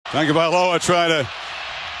Tagovailoa trying to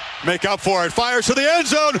make up for it. Fires to the end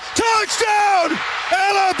zone. Touchdown!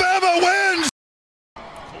 Alabama wins!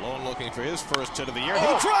 Malone looking for his first hit of the year. He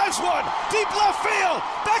drives one. Deep left field.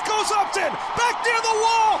 Back goes Upton. Back near the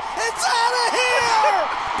wall. It's out of here!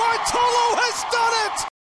 Bartolo has done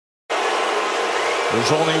it!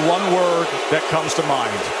 There's only one word that comes to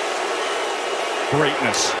mind.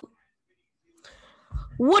 Greatness.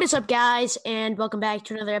 What is up, guys, and welcome back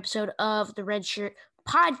to another episode of the Red Shirt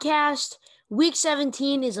Podcast. Week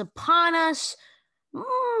 17 is upon us.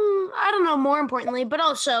 I don't know, more importantly, but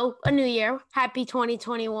also a new year. Happy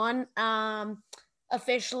 2021.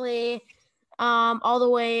 Officially, all the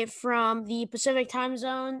way from the Pacific time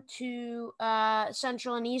zone to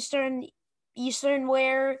Central and Eastern,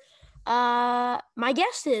 where my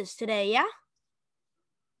guest is today, yeah?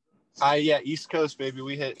 Yeah, East Coast, baby.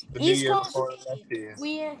 We hit the East New Year Coast, before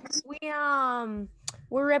the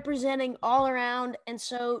we're representing all around, and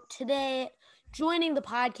so today, joining the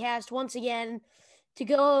podcast once again to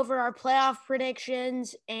go over our playoff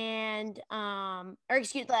predictions and how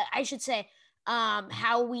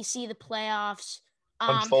we see the playoffs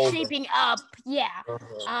shaping up.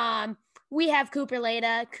 Yeah. We have Cooper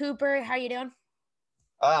Leyda. Cooper, how you doing?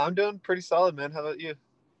 I'm doing pretty solid, man. How about you?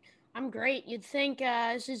 I'm great. You'd think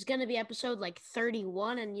this is going to be episode like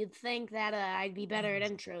 31, and you'd think that I'd be better at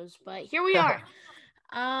intros, but here we are.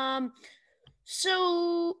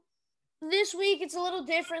 So this week it's a little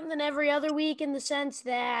different than every other week in the sense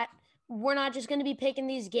that we're not just going to be picking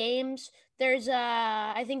these games.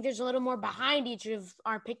 I think there's a little more behind each of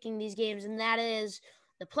our picking these games, and that is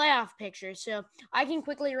the playoff picture. So I can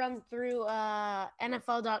quickly run through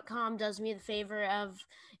NFL.com does me the favor of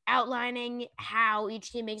outlining how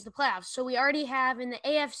each team makes the playoffs. So we already have in the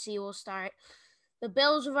AFC, we'll start. The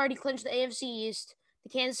Bills have already clinched the AFC East. The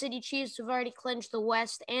Kansas City Chiefs have already clinched the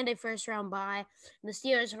West and a first-round bye. And the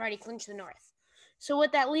Steelers have already clinched the North. So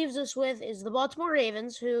what that leaves us with is the Baltimore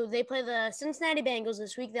Ravens, who they play the Cincinnati Bengals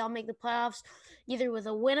this week. They'll make the playoffs either with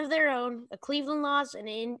a win of their own, a Cleveland loss,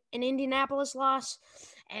 an Indianapolis loss,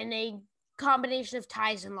 and a combination of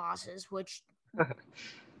ties and losses, which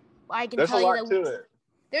I can tell you that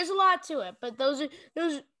there's a lot to it, but those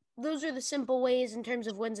are the simple ways in terms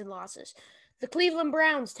of wins and losses. The Cleveland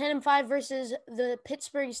Browns 10-5 versus the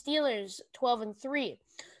Pittsburgh Steelers 12-3.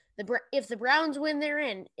 If the Browns win, they're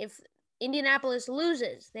in. If Indianapolis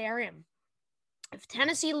loses, they are in. If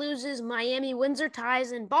Tennessee loses, Miami wins or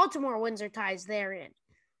ties, and Baltimore wins or ties, they're in.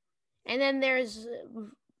 And then there's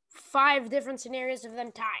 5 different scenarios of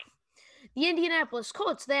them tying. The Indianapolis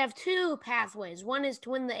Colts, they have 2 pathways. One is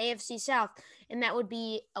to win the AFC South, and that would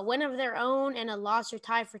be a win of their own and a loss or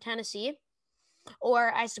tie for Tennessee.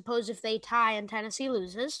 Or I suppose if they tie and Tennessee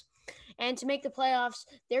loses. And to make the playoffs,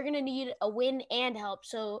 they're going to need a win and help.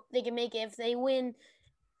 So they can make it if they win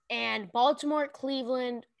and Baltimore,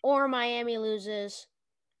 Cleveland, or Miami loses.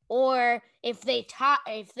 Or if they tie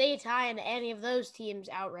and any of those teams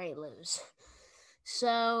outright lose.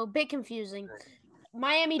 So, bit confusing.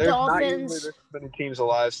 Miami Dolphins. There's many teams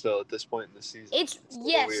alive still at this point in the season. It's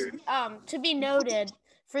weird. To be noted,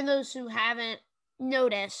 for those who haven't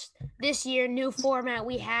noticed, this year, new format,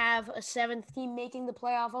 we have a 7th team making the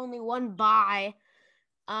playoff, only one bye.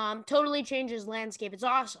 Totally changes landscape. It's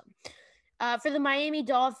awesome. For the Miami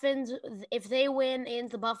Dolphins, if they win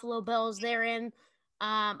against the Buffalo Bills, they're in.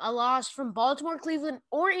 A loss from Baltimore, Cleveland,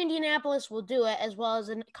 or Indianapolis will do it, as well as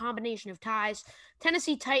a combination of ties.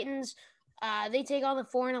 Tennessee Titans, they take on the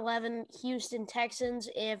 4-11 Houston Texans.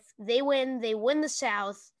 If they win the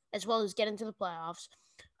South, as well as get into the playoffs.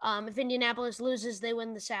 If Indianapolis loses, they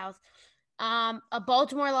win the South. A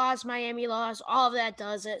Baltimore loss, Miami loss, all of that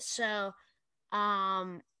does it. So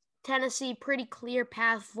Tennessee, pretty clear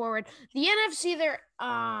path forward. The NFC,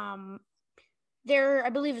 there, I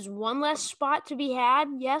believe, is one less spot to be had.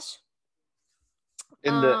 Yes.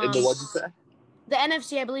 In the what'd you say? The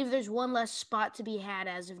NFC, I believe, there's one less spot to be had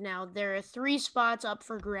as of now. There are 3 spots up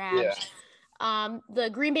for grabs. Yeah. The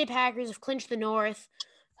Green Bay Packers have clinched the North.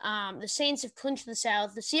 The Saints have clinched the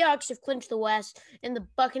South. The Seahawks have clinched the West, and the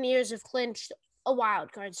Buccaneers have clinched a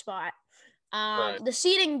wild card spot. Right. The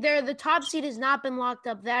seeding there, the top seed has not been locked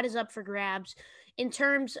up. That is up for grabs. In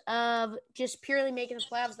terms of just purely making the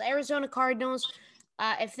playoffs, the Arizona Cardinals,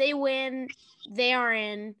 if they win, they are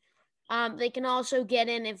in. They can also get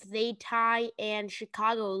in if they tie and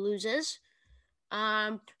Chicago loses.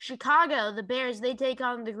 Chicago, the Bears, they take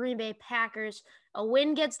on the Green Bay Packers. A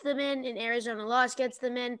win gets them in, and Arizona loss gets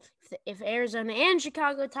them in. If Arizona and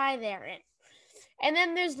Chicago tie, they're in. And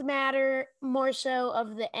then there's the matter more so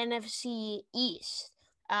of the NFC East.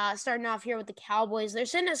 Starting off here with the Cowboys. They're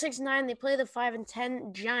sitting at 6-9. They play the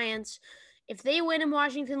 5-10 Giants. If they win and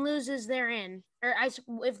Washington loses, they're in.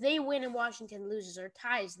 If they win and Washington loses or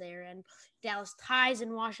ties, they're in. Dallas ties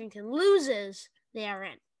and Washington loses, they are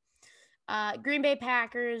in. Green Bay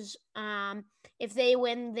Packers, if they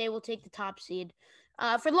win, they will take the top seed.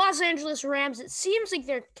 For the Los Angeles Rams, it seems like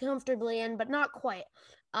they're comfortably in, but not quite.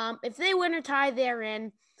 If they win or tie, they're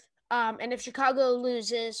in. And if Chicago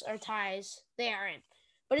loses or ties, they are in.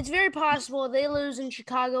 But it's very possible if they lose in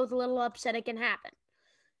Chicago with a little upset, it can happen.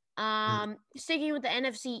 Sticking with the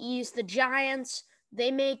NFC East, the Giants,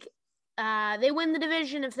 they win the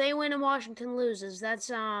division if they win and Washington loses. That's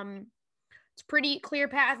it's a pretty clear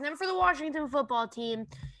path. And then for the Washington football team,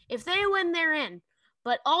 if they win, they're in.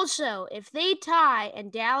 But also, if they tie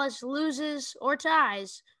and Dallas loses or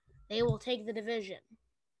ties, they will take the division.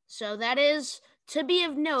 So that is to be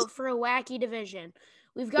of note for a wacky division.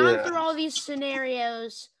 We've gone through all these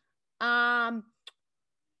scenarios.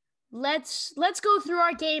 Let's go through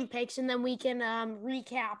our game picks and then we can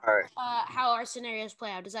recap how our scenarios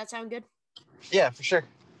play out. Does that sound good? Yeah, for sure.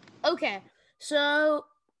 Okay, so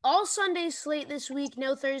all Sunday slate this week.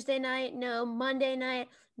 No Thursday night, no Monday night,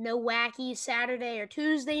 no wacky Saturday or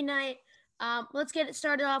Tuesday night. Let's get it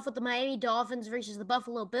started off with the Miami Dolphins versus the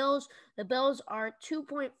Buffalo Bills. The Bills are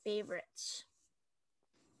 2-point favorites.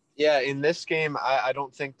 Yeah, in this game, I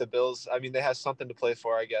don't think the Bills, I mean, they have something to play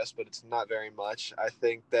for, I guess, but it's not very much. I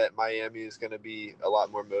think that Miami is going to be a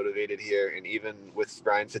lot more motivated here. And even with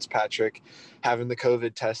Ryan Fitzpatrick having the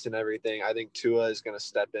COVID test and everything, I think Tua is going to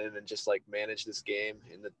step in and just like manage this game,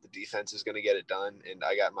 and the defense is going to get it done. And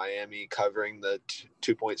I got Miami covering the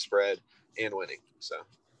 2-point spread and winning.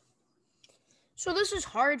 So this is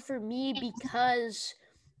hard for me because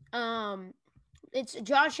it's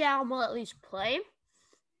Josh Allen will at least play.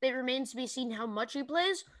 It remains to be seen how much he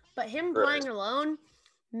plays, but him playing alone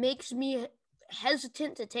makes me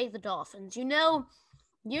hesitant to take the Dolphins. You know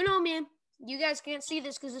me. You guys can't see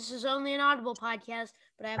this because this is only an audible podcast,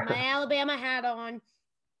 but I have my Alabama hat on,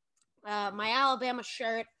 my Alabama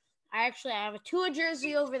shirt. I have a Tua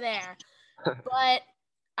jersey over there, but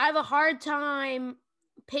I have a hard time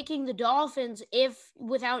picking the Dolphins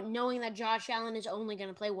without knowing that Josh Allen is only going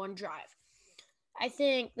to play one drive. I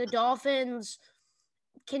think the Dolphins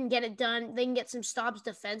can get it done. They can get some stops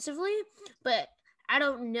defensively, but I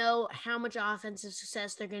don't know how much offensive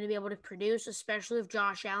success they're going to be able to produce, especially if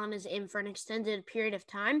Josh Allen is in for an extended period of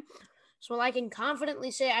time. So while I can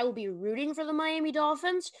confidently say I will be rooting for the Miami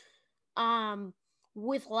Dolphins,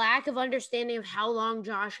 with lack of understanding of how long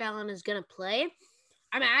Josh Allen is going to play,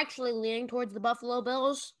 I'm actually leaning towards the Buffalo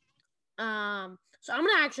Bills. So I'm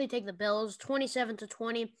going to actually take the Bills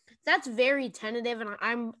 27-20. That's very tentative, and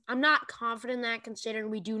I'm not confident in that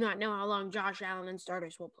considering we do not know how long Josh Allen and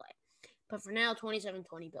starters will play. But for now,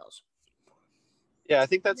 27-20 Bills. Yeah, I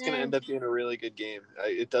think that's going to end up being a really good game.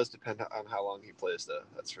 It does depend on how long he plays, though.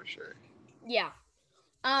 That's for sure. Yeah.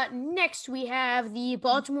 Next, we have the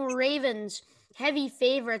Baltimore Ravens, heavy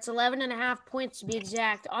favorites, 11.5 points to be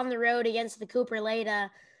exact, on the road against the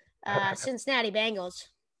Leyda Cincinnati Bengals.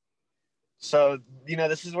 So,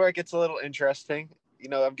 this is where it gets a little interesting.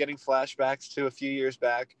 I'm getting flashbacks to a few years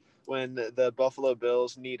back when the Buffalo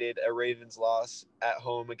Bills needed a Ravens loss at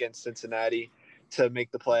home against Cincinnati to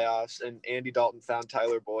make the playoffs. And Andy Dalton found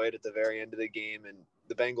Tyler Boyd at the very end of the game, and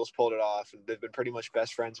the Bengals pulled it off. And they've been pretty much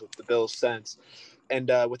best friends with the Bills since. And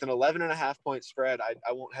with an 11.5 point spread,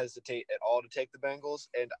 I won't hesitate at all to take the Bengals.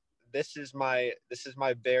 And this is my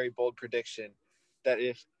very bold prediction that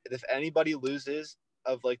if anybody loses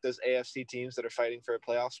of like those AFC teams that are fighting for a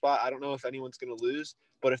playoff spot, I don't know if anyone's going to lose,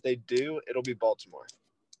 but if they do, it'll be Baltimore.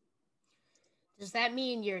 Does that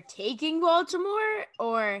mean you're taking Baltimore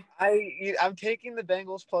or? I'm taking the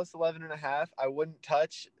Bengals plus 11.5. I wouldn't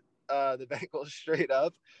touch the Bengals straight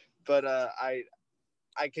up, but I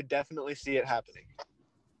could definitely see it happening.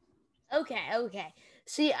 Okay.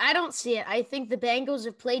 See, I don't see it. I think the Bengals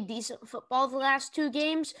have played decent football the last two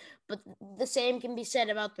games, but the same can be said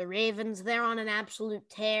about the Ravens. They're on an absolute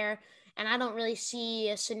tear, and I don't really see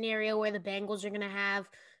a scenario where the Bengals are going to have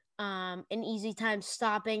an easy time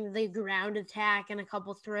stopping the ground attack and a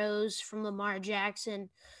couple throws from Lamar Jackson.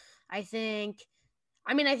 I think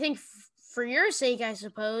for your sake, I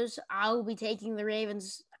suppose, I'll be taking the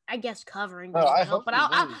Ravens. I guess covering, but I'll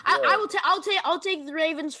take the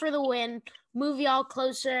Ravens for the win. Move y'all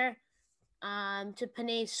closer to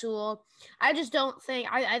Penei Sewell. I just don't think.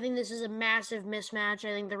 I think this is a massive mismatch.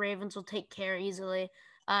 I think the Ravens will take care easily.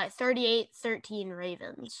 38-13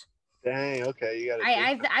 Ravens. Dang. Okay, you got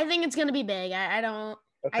it. I think it's gonna be big.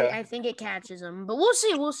 Okay. I think it catches them, but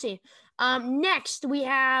we'll see. Next we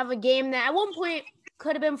have a game that at one point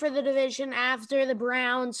could have been for the division after the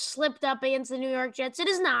Browns slipped up against the New York Jets. It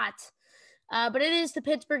is not. But it is the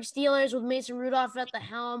Pittsburgh Steelers with Mason Rudolph at the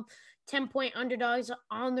helm, 10-point underdogs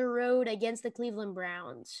on the road against the Cleveland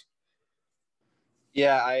Browns.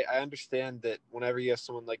 Yeah, I understand that whenever you have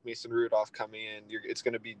someone like Mason Rudolph coming in, it's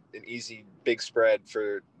going to be an easy big spread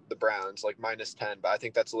for the Browns, like -10. But I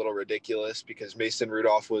think that's a little ridiculous because Mason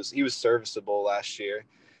Rudolph was serviceable last year,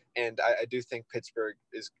 and I do think Pittsburgh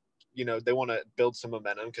is, they want to build some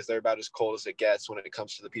momentum because they're about as cold as it gets when it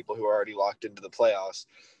comes to the people who are already locked into the playoffs.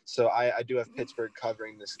 So I do have Pittsburgh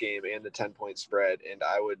covering this game and the 10-point spread, and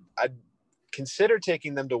I'd consider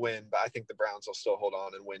taking them to win, but I think the Browns will still hold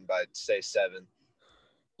on and win by say 7.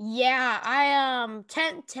 Yeah, I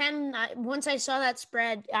 10 once I saw that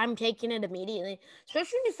spread, I'm taking it immediately.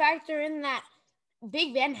 Especially when you factor in that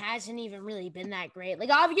Big Ben hasn't even really been that great. Like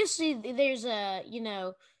obviously there's a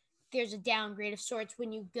downgrade of sorts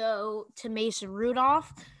when you go to Mason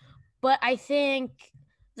Rudolph, but I think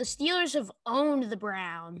the Steelers have owned the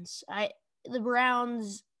Browns. The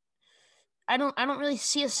Browns I don't really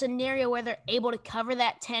see a scenario where they're able to cover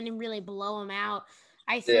that 10 and really blow them out.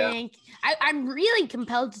 I think I'm really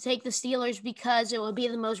compelled to take the Steelers because it would be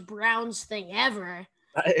the most Browns thing ever.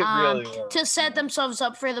 It really will. To set themselves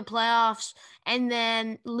up for the playoffs and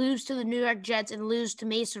then lose to the New York Jets and lose to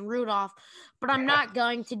Mason Rudolph. But I'm not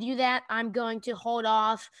going to do that. I'm going to hold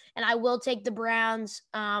off, and I will take the Browns.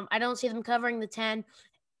 I don't see them covering the 10.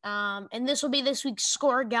 And this will be this week's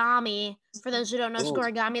scoregami. For those who don't know,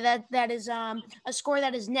 scoregami, that is a score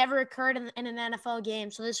that has never occurred in an NFL game.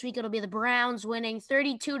 So this week it'll be the Browns winning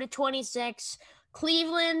 32-26.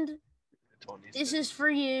 Cleveland, 26. This is for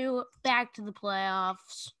you. Back to the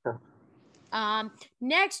playoffs.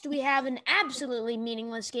 Next, we have an absolutely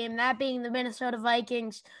meaningless game, that being the Minnesota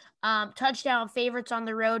Vikings touchdown favorites on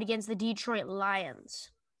the road against the Detroit Lions.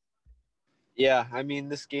 Yeah, I mean,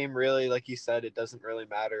 this game really, like you said, it doesn't really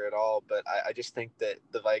matter at all. But I just think that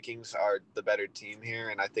the Vikings are the better team here,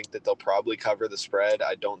 and I think that they'll probably cover the spread.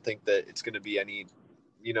 I don't think that it's going to be anything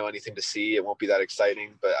to see. It won't be that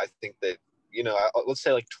exciting. But I think that, let's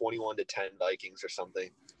say like 21-10 Vikings or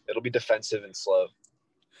something. It'll be defensive and slow.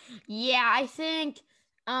 Yeah, I think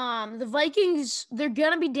the Vikings, they're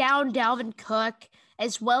going to be down Dalvin Cook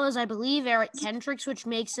as well as, I believe, Eric Kendricks, which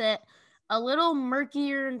makes it a little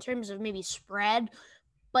murkier in terms of maybe spread,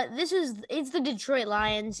 but it's the Detroit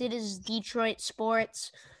Lions. It is Detroit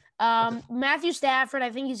sports. Matthew Stafford, I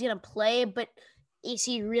think he's going to play, but is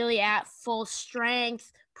he really at full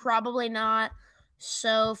strength? Probably not.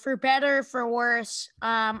 So for better, for worse,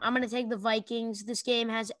 I'm going to take the Vikings. This game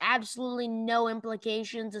has absolutely no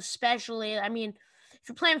implications, especially, I mean, if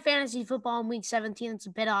you're playing fantasy football in week 17, it's a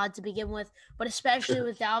bit odd to begin with, but especially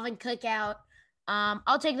with Dalvin Cook out,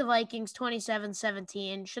 I'll take the Vikings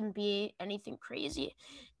 27-17. Shouldn't be anything crazy.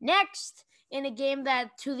 Next, in a game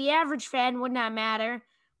that to the average fan would not matter,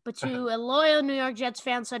 but to a loyal New York Jets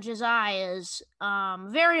fan such as I is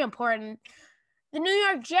very important. The New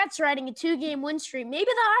York Jets riding a 2-game win streak, maybe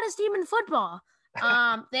the hottest team in football.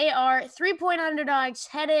 They are 3-point underdogs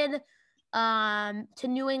headed to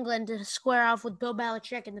New England to square off with Bill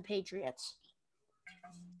Belichick and the Patriots.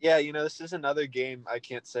 Yeah, this is another game I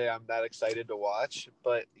can't say I'm that excited to watch,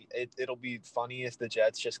 but it'll be funny if the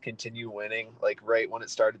Jets just continue winning, like right when it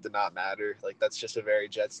started to not matter. Like that's just a very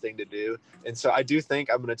Jets thing to do. And so I do think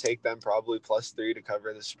I'm going to take them probably +3 to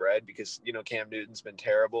cover the spread because, Cam Newton's been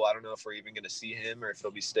terrible. I don't know if we're even going to see him or if it'll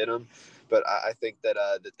be Stidham, but I think that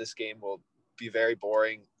that this game will be very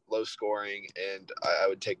boring, low scoring, and I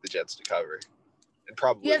would take the Jets to cover and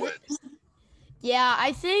probably win.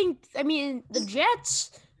 Yeah, the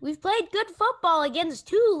Jets, we've played good football against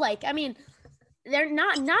two. They're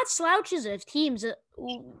not slouches of teams.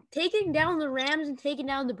 Taking down the Rams and taking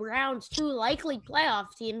down the Browns, two likely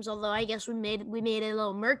playoff teams, although I guess we made it a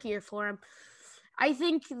little murkier for them. I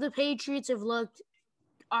think the Patriots have looked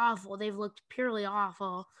awful. They've looked purely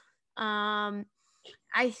awful. I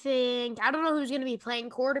don't know who's going to be playing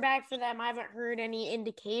quarterback for them. I haven't heard any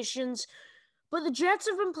indications. But the Jets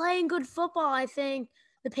have been playing good football. I think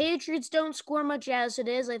the Patriots don't score much as it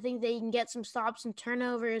is. I think they can get some stops and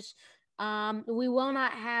turnovers. We will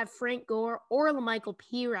not have Frank Gore or LaMichael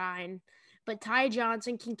Pirine, but Ty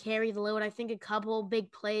Johnson can carry the load. I think a couple big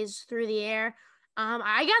plays through the air.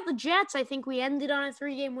 I got the Jets. I think we ended on a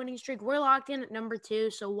 3-game winning streak. We're locked in at number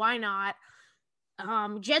 2, so why not?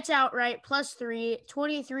 Jets outright +3,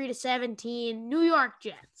 23-17, New York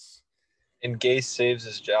Jets. And Gase saves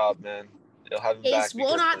his job, man. He'll have him back. Gase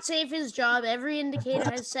will not save his job. Every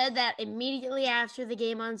indicator has said that immediately after the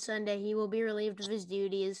game on Sunday, he will be relieved of his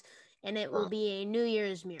duties, and it will be a New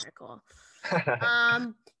Year's miracle.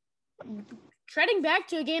 Treading back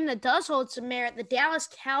to a game that does hold some merit, the Dallas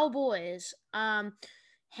Cowboys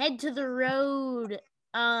head to the road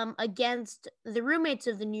against the roommates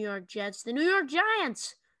of the New York Jets, the New York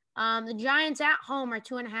Giants. The Giants at home are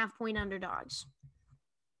 2.5-point underdogs.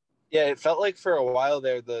 Yeah, it felt like for a while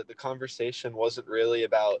there, the conversation wasn't really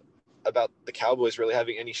about the Cowboys really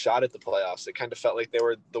having any shot at the playoffs. It kind of felt like they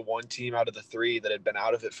were the one team out of the three that had been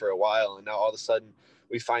out of it for a while, and now all of a sudden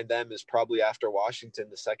we find them as probably after Washington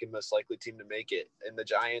the second most likely team to make it. And the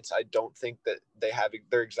Giants, I don't think that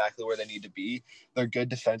they're exactly where they need to be. They're good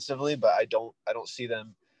defensively, but I don't see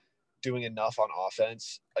them doing enough on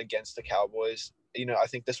offense against the Cowboys. I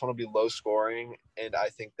think this one will be low scoring, and I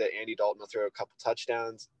think that Andy Dalton will throw a couple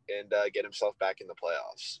touchdowns and get himself back in the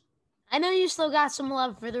playoffs. I know you still got some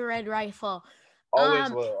love for the Red Rifle.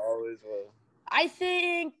 Always will. I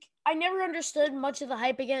think I never understood much of the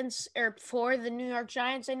hype for the New York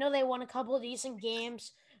Giants. I know they won a couple of decent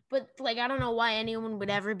games, but I don't know why anyone would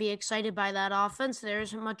ever be excited by that offense. There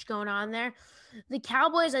isn't much going on there. The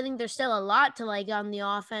Cowboys, I think there's still a lot to like on the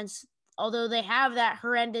offense, although they have that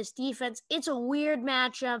horrendous defense. It's a weird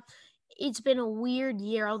matchup. It's been a weird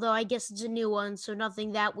year, although I guess it's a new one, so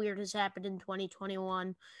nothing that weird has happened in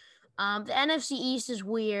 2021. The NFC East is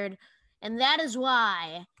weird, and that is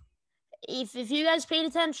why, if you guys paid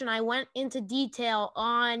attention, I went into detail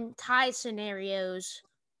on tie scenarios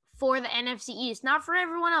for the NFC East. Not for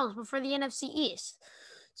everyone else, but for the NFC East.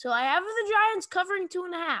 So I have the Giants covering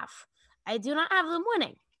 2.5. I do not have them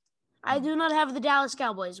winning. I do not have the Dallas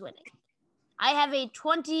Cowboys winning. I have a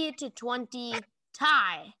 20-20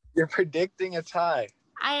 tie. You're predicting a tie.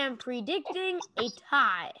 I am predicting a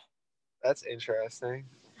tie. That's interesting.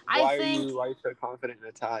 Why are you so confident in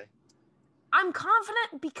a tie? I'm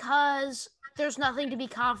confident because there's nothing to be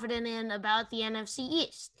confident in about the NFC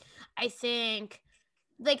East. I think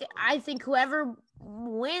whoever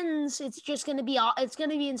wins, it's going to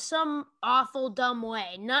be in some awful dumb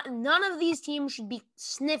way. None of these teams should be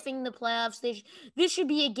sniffing the playoffs. This should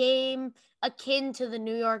be a game akin to the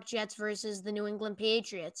New York Jets versus the New England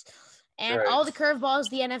Patriots. And all the curveballs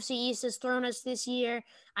the NFC East has thrown us this year,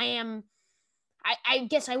 I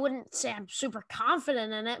guess I wouldn't say I'm super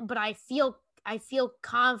confident in it, but I feel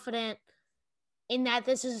confident in that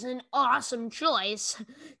this is an awesome choice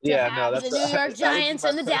to have the New York Giants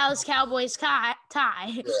and the Dallas Cowboys tie.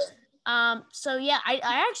 Yeah. So yeah,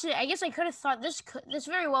 I guess I could have thought this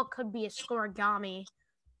very well could be a scoregami.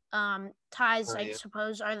 Ties, I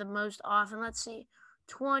suppose, are the most often. Let's see,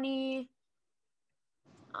 20.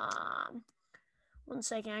 1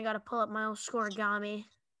 second, I gotta pull up my old scoregami.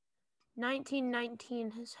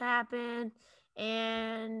 1919 has happened,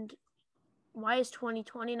 and why is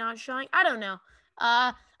 2020 not showing? I don't know.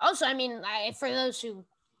 Also, for those who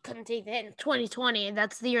couldn't take the hit in 2020,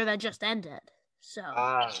 that's the year that just ended. So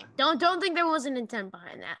don't think there was an intent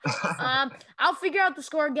behind that. I'll figure out the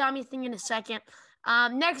scoregami thing in a second.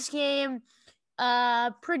 Next game,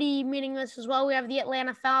 pretty meaningless as well. We have the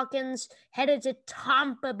Atlanta Falcons headed to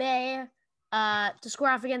Tampa Bay to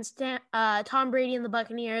square off against Tom Brady and the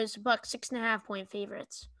Buccaneers. Bucs 6.5-point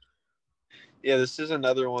favorites. Yeah, this is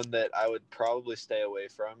another one that I would probably stay away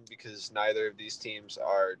from because neither of these teams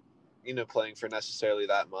are, playing for necessarily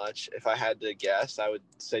that much. If I had to guess, I would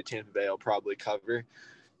say Tampa Bay will probably cover.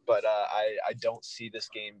 But I don't see this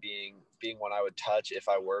game being one I would touch if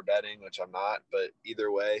I were betting, which I'm not. But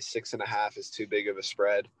either way, 6.5 is too big of a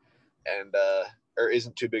spread, or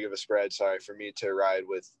isn't too big of a spread. Sorry, for me to ride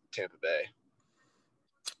with Tampa Bay.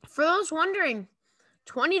 For those wondering,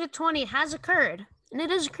 20-20 has occurred, and it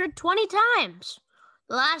has occurred 20 times.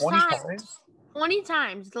 The last 20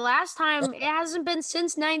 times. The last time it hasn't been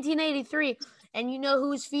since 1983. And you know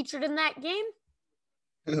who's featured in that game?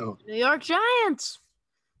 Who? New York Giants.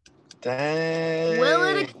 Dang.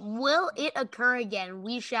 Will it occur again?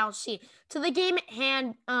 We shall see. To the game at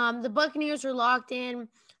hand, the Buccaneers are locked in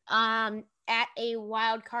at a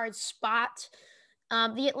wild card spot.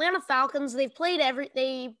 The Atlanta Falcons, they play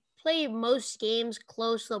most games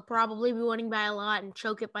close. They'll probably be winning by a lot and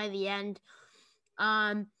choke it by the end.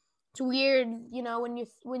 It's weird,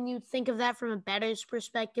 when you think of that from a bettor's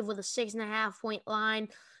perspective with a 6.5-point line.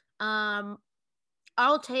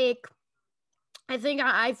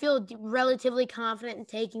 I feel relatively confident in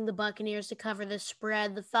taking the Buccaneers to cover the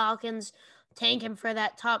spread. The Falcons tanking for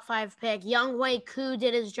that top 5 pick. Young Wei Koo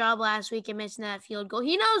did his job last week and missing that field goal.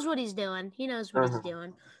 He knows what he's doing. He's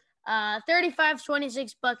doing.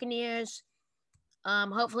 35-26 Buccaneers.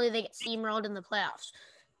 Hopefully they get steamrolled in the playoffs.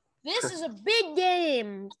 This is a big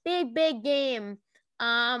game. Big game.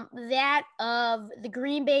 That of the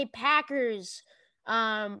Green Bay Packers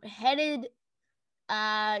headed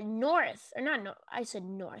north, or not north, I said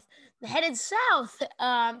north. They're headed south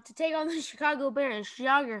to take on the Chicago Bears.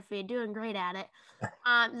 Geography, doing great at it.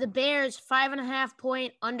 The Bears,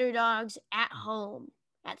 5.5-point underdogs at home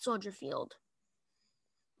at Soldier Field.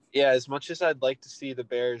 Yeah, as much as I'd like to see the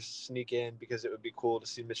Bears sneak in because it would be cool to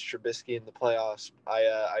see Mr. Trubisky in the playoffs,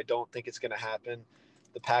 I don't think it's going to happen.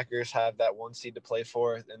 The Packers have that 1 seed to play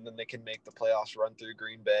for, and then they can make the playoffs run through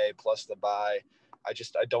Green Bay plus the bye. I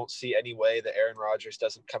don't see any way that Aaron Rodgers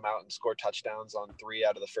doesn't come out and score touchdowns on 3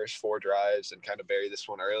 out of the first 4 drives and kind of bury this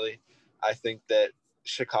one early. I think that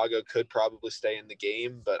Chicago could probably stay in the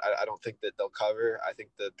game, but I don't think that they'll cover. I think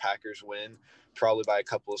the Packers win probably by a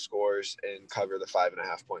couple of scores and cover the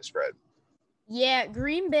 5.5-point spread. Yeah,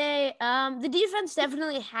 Green Bay, the defense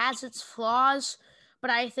definitely has its flaws, but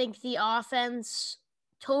I think the offense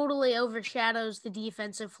totally overshadows the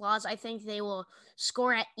defensive flaws. I think they will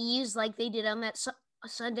score at ease like they did on that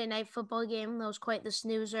Sunday night football game. That was quite the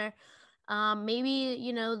snoozer.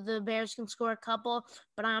 Maybe, the Bears can score a couple,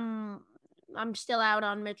 but I'm still out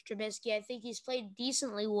on Mitch Trubisky. I think he's played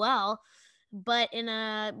decently well, but in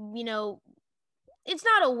a, it's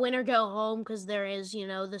not a win or go home because there is, the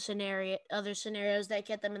other scenarios that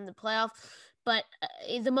get them in the playoff. But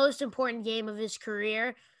the most important game of his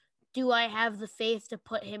career, do I have the faith to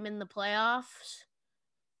put him in the playoffs?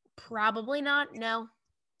 Probably not. No.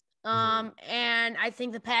 And I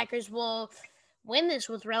think the Packers will win this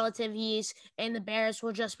with relative ease, and the Bears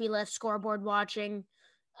will just be left scoreboard watching.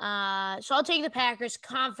 So I'll take the Packers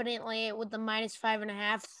confidently with the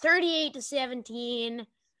 -5.5, 38-17.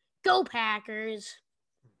 Go Packers.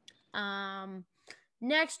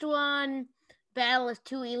 Next one, battle of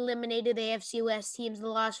 2 eliminated AFC West teams. The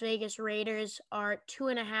Las Vegas Raiders are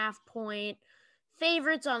 2.5-point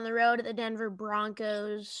favorites on the road at the Denver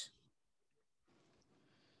Broncos.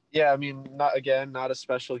 Yeah, I mean, not a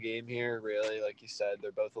special game here, really. Like you said,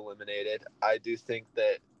 they're both eliminated. I do think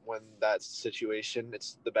that when that's the situation,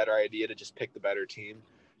 it's the better idea to just pick the better team.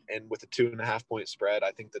 And with a 2.5-point spread,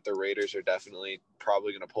 I think that the Raiders are definitely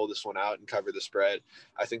probably going to pull this one out and cover the spread.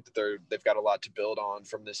 I think that they've got a lot to build on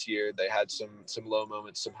from this year. They had some low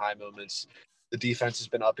moments, some high moments. The defense has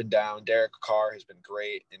been up and down. Derek Carr has been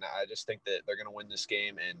great, and I just think that they're going to win this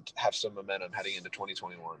game and have some momentum heading into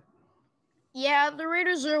 2021. Yeah, the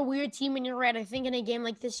Raiders are a weird team, and you're right. I think in a game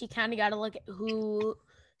like this, you kind of got to look at who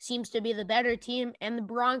seems to be the better team. And the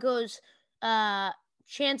Broncos,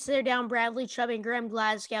 chance they're down Bradley Chubb and Graham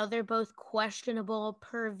Glasgow. They're both questionable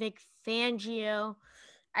per Vic Fangio.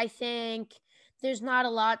 I think there's not a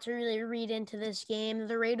lot to really read into this game.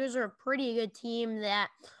 The Raiders are a pretty good team that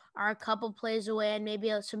are a couple plays away, and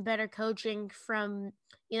maybe some better coaching from,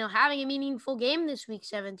 having a meaningful game this week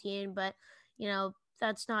 17. But,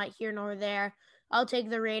 that's not here nor there. I'll take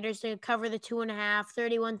the Raiders to cover the 2.5,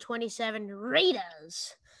 31-27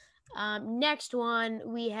 Raiders. Next one,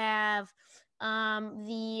 we have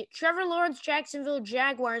the Trevor Lawrence Jacksonville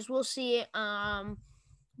Jaguars. We'll see,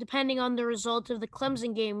 depending on the result of the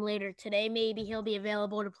Clemson game later today. Maybe he'll be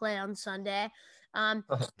available to play on Sunday.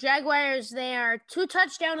 Jaguars, they are 2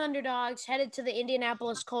 touchdown underdogs headed to the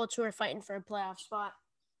Indianapolis Colts, who are fighting for a playoff spot.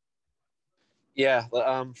 Yeah,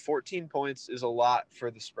 14 points is a lot for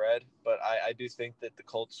the spread, but I do think that the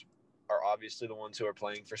Colts are obviously the ones who are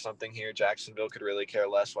playing for something here. Jacksonville could really care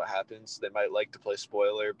less what happens. They might like to play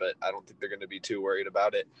spoiler, but I don't think they're going to be too worried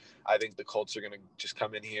about it. I think the Colts are going to just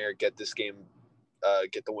come in here, get this game,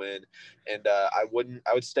 get the win, and I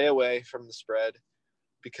would stay away from the spread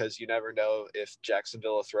because you never know if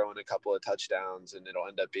Jacksonville will throw in a couple of touchdowns and it'll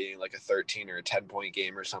end up being like a 13 or a 10-point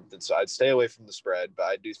game or something. So I'd stay away from the spread, but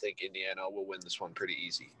I do think Indiana will win this one pretty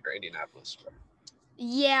easy, or Indianapolis.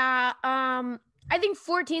 Yeah, I think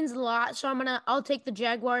 14 is a lot, so I'll take the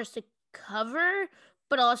Jaguars to cover,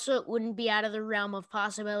 but also it wouldn't be out of the realm of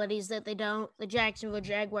possibilities that they don't. The Jacksonville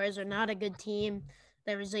Jaguars are not a good team.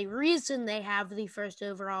 There is a reason they have the first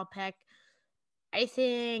overall pick. I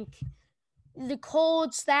think the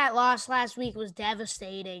Colts, that loss last week was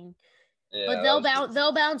devastating, but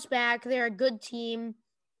they'll bounce back. They're a good team.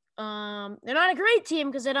 They're not a great team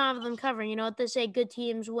because they don't have them covering. You know what they say? Good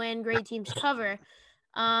teams win, great teams cover.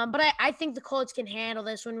 But I think the Colts can handle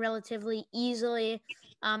this one relatively easily.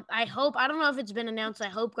 I don't know if it's been announced. I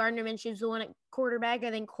hope Gardner Minshew's the one at quarterback.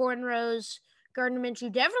 I think Cornrows, Gardner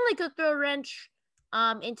Minshew definitely could throw a wrench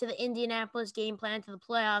into the Indianapolis game plan to the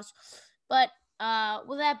playoffs. But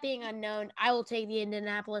with that being unknown, I will take the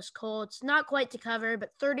Indianapolis Colts. Not quite to cover, but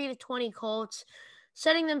 30-20 Colts,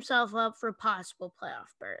 setting themselves up for a possible playoff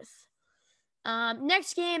berth.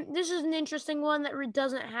 Next game, this is an interesting one that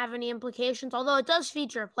doesn't have any implications, although it does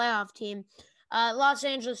feature a playoff team. Los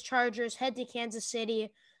Angeles Chargers head to Kansas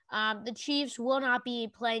City. The Chiefs will not be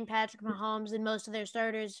playing Patrick Mahomes and most of their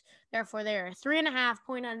starters. Therefore, they're a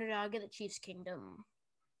 3.5-point underdog at the Chiefs Kingdom.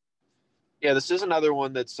 Yeah, this is another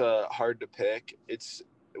one that's hard to pick. It's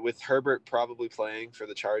with Herbert probably playing for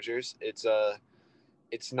the Chargers.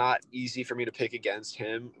 It's not easy for me to pick against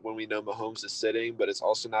him when we know Mahomes is sitting, but it's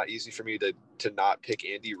also not easy for me to not pick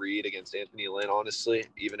Andy Reid against Anthony Lynn, honestly,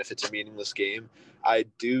 even if it's a meaningless game. I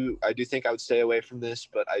do think I would stay away from this,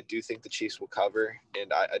 but I do think the Chiefs will cover,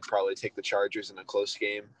 and I'd probably take the Chargers in a close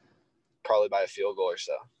game, probably by a field goal or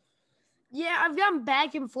so. Yeah, I've gone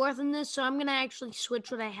back and forth on this, so I'm going to actually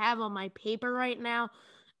switch what I have on my paper right now.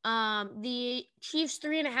 The Chiefs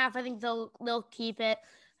 3.5, I think they'll keep it.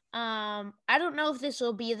 I don't know if this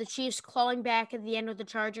will be the Chiefs clawing back at the end with the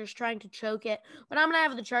Chargers trying to choke it, but I'm going to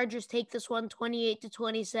have the Chargers take this one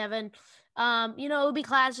 28-27. It would be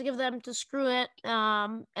classic of them to screw it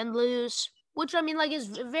and lose, which, is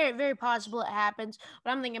very, very possible it happens,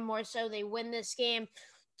 but I'm thinking more so they win this game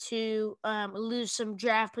to lose some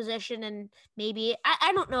draft position, and maybe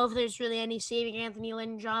I don't know if there's really any saving Anthony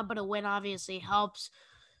Lynn job, but a win obviously helps.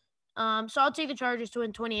 So I'll take the Chargers to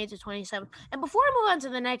win 28-27. And before I move on to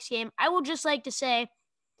the next game, I will just like to say,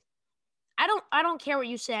 I don't care what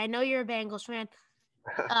you say. I know you're a Bengals fan.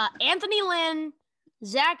 Anthony Lynn,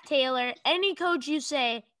 Zach Taylor, any coach you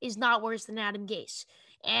say is not worse than Adam Gase.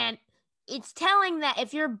 And it's telling that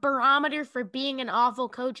if your barometer for being an awful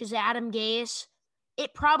coach is Adam Gase,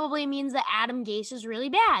 it probably means that Adam Gase is really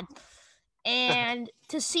bad. And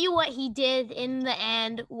to see what he did in the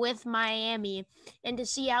end with Miami and to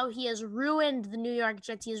see how he has ruined the New York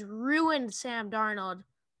Jets, he has ruined Sam Darnold,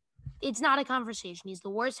 it's not a conversation. He's the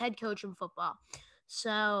worst head coach in football.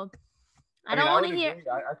 So I don't want to hear it.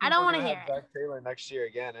 I don't want to hear it. Zach Taylor next year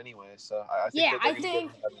again anyway, so I think they're going to give him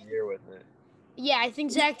another year with it. Yeah, I think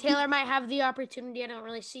Zach Taylor might have the opportunity. I don't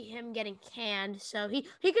really see him getting canned. So he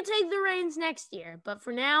could take the reins next year. But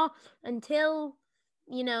for now, until,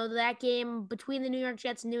 that game between the New York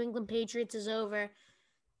Jets and New England Patriots is over,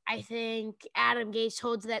 I think Adam Gase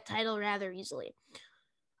holds that title rather easily.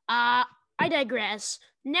 I digress.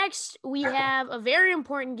 Next, we have a very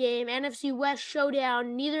important game, NFC West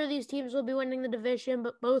showdown. Neither of these teams will be winning the division,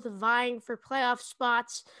 but both vying for playoff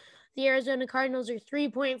spots. The Arizona Cardinals are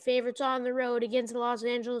 3-point favorites on the road against the Los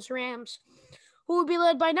Angeles Rams, who will be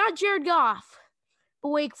led by not Jared Goff, but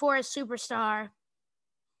Wake Forest superstar,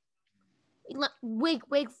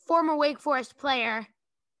 former Wake Forest player,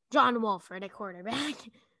 John Wolford at quarterback.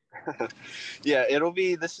 Yeah,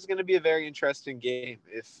 this is going to be a very interesting game.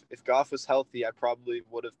 If Goff was healthy, I probably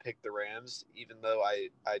would have picked the Rams, even though I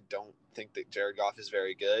don't think that Jared Goff is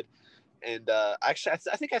very good. And actually, I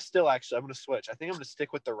think I'm going to switch. I think I'm going to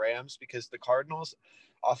stick with the Rams because the Cardinals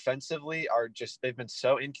offensively they've been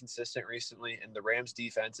so inconsistent recently, and the Rams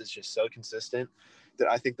defense is just so consistent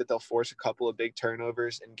that I think that they'll force a couple of big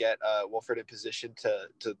turnovers and get Wolford in position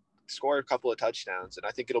to score a couple of touchdowns. And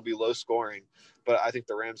I think it'll be low scoring, but I think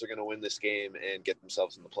the Rams are going to win this game and get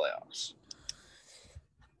themselves in the playoffs.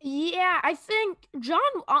 Yeah, I think, John,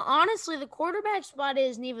 honestly, the quarterback spot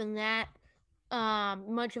isn't even that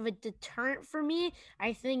much of a deterrent for me.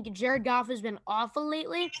 I think Jared Goff has been awful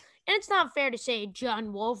lately, and it's not fair to say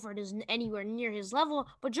John Wolford isn't anywhere near his level,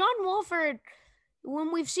 but John Wolford,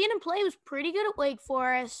 when we've seen him play, was pretty good at Wake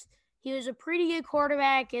Forest. He was a pretty good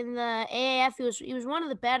quarterback in the AAF. He was one of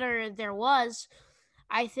the better there was.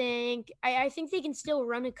 I think they can still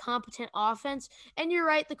run a competent offense. And you're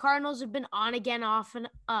right, the Cardinals have been on again, off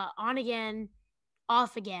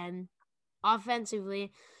again,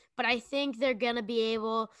 offensively. But I think they're going to be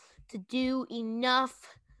able to do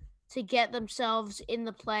enough to get themselves in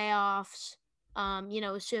the playoffs,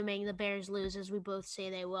 assuming the Bears lose, as we both say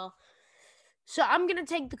they will. So I'm going to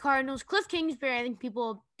take the Cardinals. Cliff Kingsbury, I think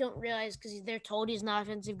people don't realize because they're told he's an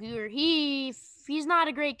offensive guru. He's not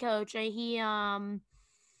a great coach. Jury's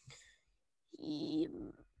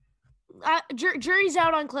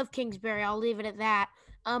out on Cliff Kingsbury. I'll leave it at that.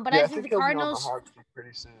 But I think the Cardinals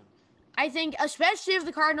pretty soon. I think, especially if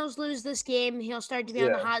the Cardinals lose this game, he'll start to be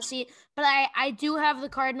on the hot seat. But I do have the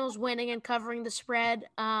Cardinals winning and covering the spread,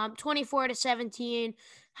 24-17.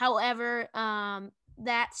 However,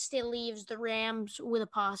 that still leaves the Rams with a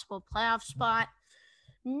possible playoff spot.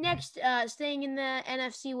 Next, staying in the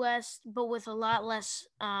NFC West, but with a lot less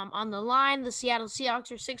on the line, the Seattle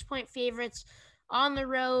Seahawks are 6-point favorites on the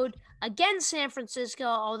road against San Francisco,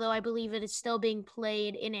 although I believe it is still being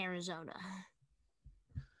played in Arizona.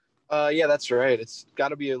 Yeah, that's right. It's got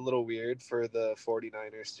to be a little weird for the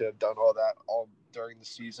 49ers to have done all that all during the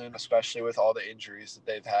season, especially with all the injuries that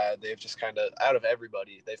they've had. They've just kind of, out of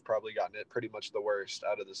everybody, they've probably gotten it pretty much the worst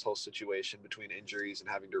out of this whole situation between injuries and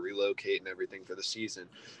having to relocate and everything for the season.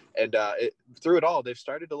 And through it all, they've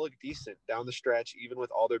started to look decent down the stretch, even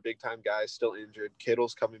with all their big-time guys still injured.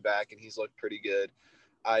 Kittle's coming back, and he's looked pretty good.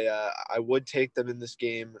 I would take them in this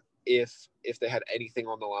game if they had anything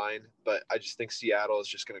on the line, but I just think Seattle is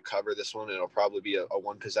just going to cover this one. And it'll probably be a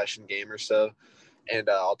one possession game or so, and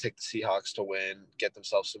I'll take the Seahawks to win, get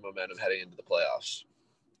themselves some momentum heading into the playoffs.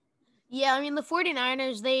 Yeah, I mean the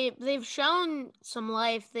 49ers, they've shown some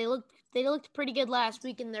life. They looked pretty good last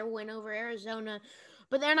week in their win over Arizona,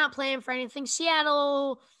 but they're not playing for anything.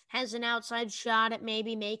 Seattle has an outside shot at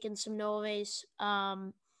maybe making some noise.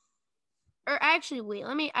 Or actually, wait,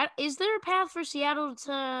 is there a path for Seattle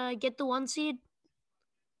to get the 1 seed?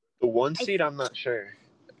 The 1 seed, I'm not sure.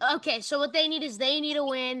 Okay, so what they need is they need a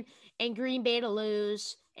win and Green Bay to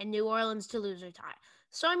lose and New Orleans to lose or tie.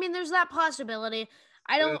 So I mean, there's that possibility.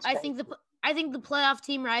 I think the playoff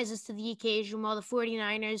team rises to the occasion while the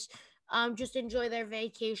 49ers just enjoy their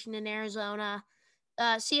vacation in Arizona.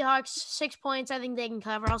 Seahawks 6 points. I think they can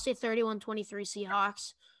cover. I'll say 31-23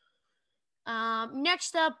 Seahawks.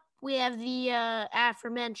 Next up, we have the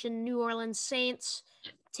aforementioned New Orleans Saints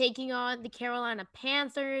taking on the Carolina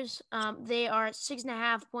Panthers. They are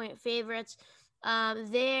 6.5-point favorites.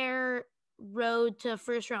 Their road to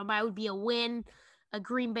first round bye would be a win, a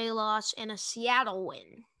Green Bay loss, and a Seattle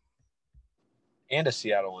win. And a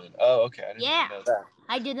Seattle win. Oh, okay. I didn't even know that.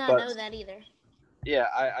 I did not know that either. Yeah,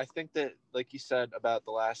 I think that, like you said about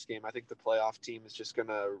the last game, I think the playoff team is just going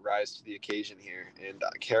to rise to the occasion here. And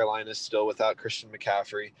Carolina's still without Christian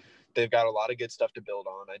McCaffrey. They've got a lot of good stuff to build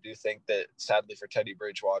on. I do think that, sadly for Teddy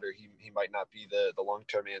Bridgewater, he might not be the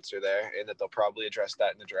long-term answer there, and that they'll probably address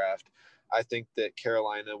that in the draft. I think that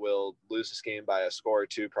Carolina will lose this game by a score or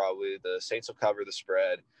two, probably. The Saints will cover the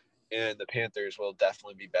spread, and the Panthers will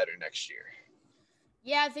definitely be better next year.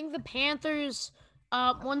 Yeah, I think the Panthers,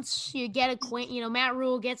 once you get Matt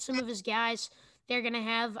Rule gets some of his guys, they're going to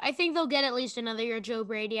have, I think they'll get at least another year Joe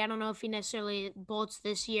Brady. I don't know if he necessarily bolts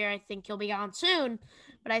this year. I think he'll be gone soon,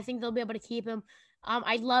 but I think they'll be able to keep him.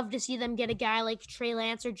 I'd love to see them get a guy like Trey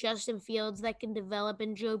Lance or Justin Fields that can develop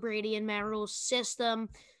in Joe Brady and Matt Rule's system,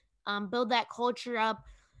 build that culture up.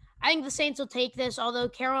 I think the Saints will take this, although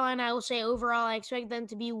Carolina, I will say overall, I expect them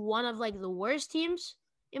to be one of the worst teams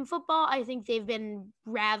in football. I think they've been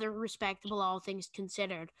rather respectable, all things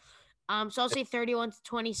considered. So I'll say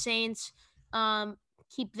 31-20 Saints.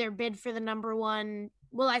 Keep their bid for the number one.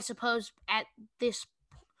 Well, I suppose at this,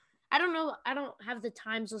 I don't know. I don't have the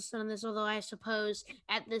times listed on this, although I suppose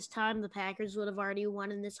at this time the Packers would have already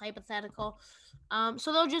won in this hypothetical.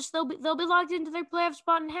 So they'll be locked into their playoff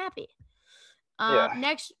spot and happy.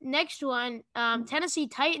 Next one, Tennessee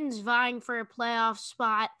Titans vying for a playoff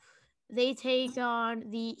spot. They take on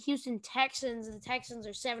the Houston Texans. The Texans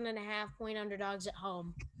are 7.5-point underdogs at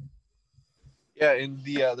home. Yeah, and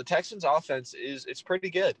the Texans offense it's pretty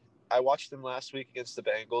good. I watched them last week against the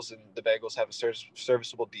Bengals, and the Bengals have a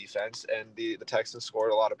serviceable defense, and the Texans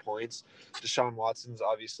scored a lot of points. Deshaun Watson's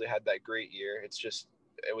obviously had that great year.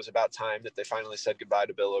 It was about time that they finally said goodbye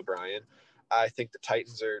to Bill O'Brien. I think the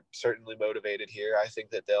Titans are certainly motivated here. I think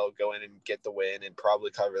that they'll go in and get the win and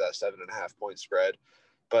probably cover that 7.5-point spread.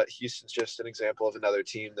 But Houston's just an example of another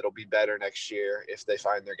team that'll be better next year if they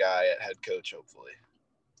find their guy at head coach, hopefully.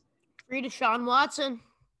 Free Deshaun Watson.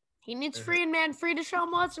 He needs free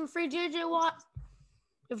Deshaun Watson, free J.J. Watt.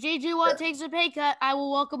 If J.J. Watt takes a pay cut, I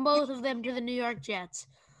will welcome both of them to the New York Jets.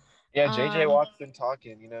 Yeah, J.J. Watt's been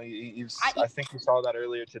talking. I think you saw that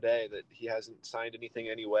earlier today, that he hasn't signed anything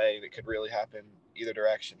anyway, and it could really happen either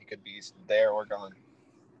direction. He could be there or gone.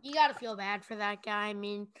 You got to feel bad for that guy. I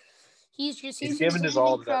mean, he's given his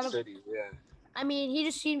all to that city. Yeah. I mean, he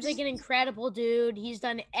just seems like an incredible dude. He's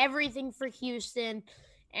done everything for Houston,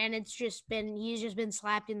 and he's just been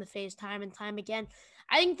slapped in the face time and time again.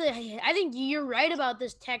 I think you're right about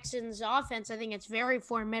this Texans offense. I think it's very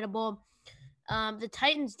formidable. The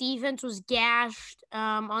Titans defense was gashed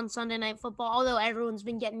on Sunday Night Football, although everyone's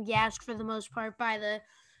been getting gashed for the most part by the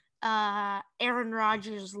Aaron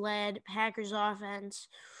Rodgers led Packers offense.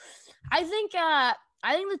 I think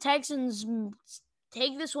the Texans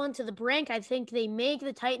take this one to the brink. I think they make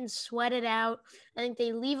the Titans sweat it out. I think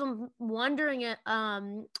they leave them wondering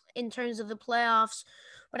in terms of the playoffs.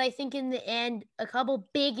 But I think in the end, a couple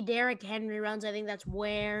big Derrick Henry runs, I think that's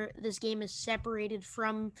where this game is separated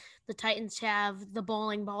from. The Titans have the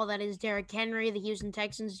bowling ball that is Derrick Henry. The Houston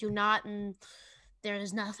Texans do not, and there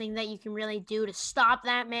is nothing that you can really do to stop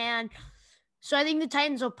that man. So I think the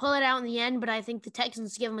Titans will pull it out in the end, but I think the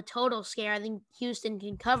Texans give them a total scare. I think Houston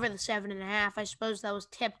can cover the 7.5. I suppose that was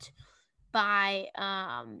tipped by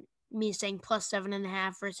me saying plus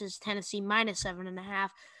 7.5 versus Tennessee minus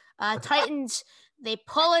 7.5. Titans, they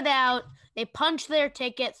pull it out. They punch their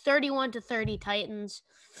ticket, 31-30 Titans.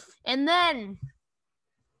 And then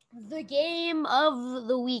the game of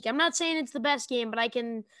the week. I'm not saying it's the best game, but I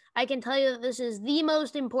can tell you that this is the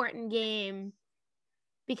most important game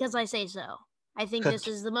because I say so. I think this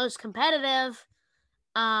is the most competitive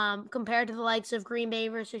compared to the likes of Green Bay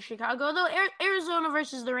versus Chicago. Though Arizona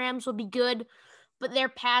versus the Rams will be good, but their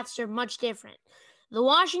paths are much different. The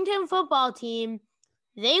Washington football team,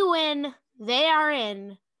 they win, they are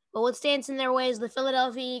in. But what stands in their way is the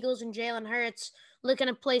Philadelphia Eagles and Jalen Hurts looking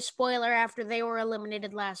to play spoiler after they were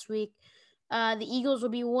eliminated last week. The Eagles will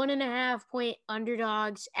be 1.5-point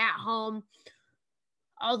underdogs at home.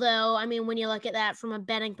 Although, I mean, when you look at that from a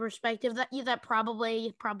betting perspective, that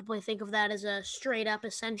probably think of that as a straight up,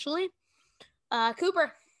 essentially.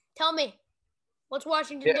 Cooper, tell me, what's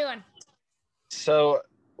Washington doing? So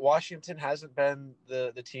Washington hasn't been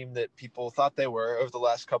the team that people thought they were over the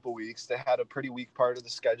last couple weeks. They had a pretty weak part of the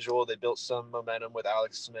schedule. They built some momentum with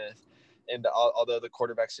Alex Smith. And although the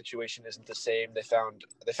quarterback situation isn't the same, they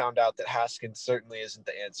found out that Haskins certainly isn't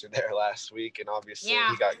the answer there last week, and obviously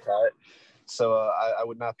he got cut. So I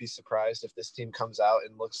would not be surprised if this team comes out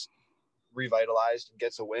and looks revitalized and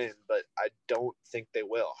gets a win, but I don't think they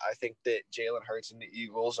will. I think that Jalen Hurts and the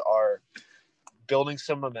Eagles are building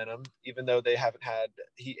some momentum, even though they haven't had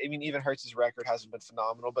even Hurts' record hasn't been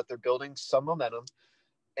phenomenal, but they're building some momentum.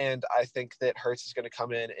 And I think that Hurts is going to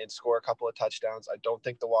come in and score a couple of touchdowns. I don't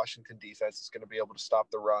think the Washington defense is going to be able to stop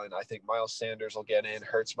the run. I think Miles Sanders will get in.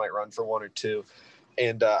 Hurts might run for 1 or 2.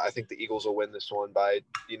 And I think the Eagles will win this one by,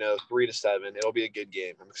 3-7. It'll be a good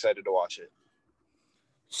game. I'm excited to watch it.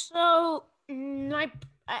 So I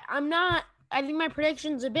think my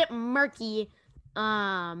prediction's a bit murky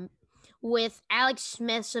with Alex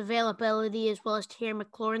Smith's availability as well as Terry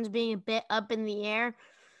McLaurin's being a bit up in the air.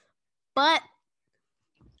 But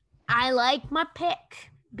I like my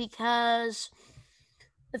pick because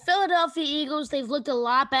the Philadelphia Eagles, they've looked a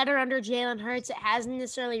lot better under Jalen Hurts. It hasn't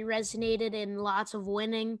necessarily resonated in lots of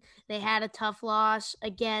winning. They had a tough loss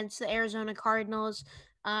against the Arizona Cardinals.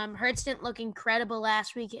 Hurts didn't look incredible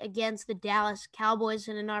last week against the Dallas Cowboys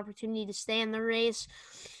and an opportunity to stay in the race.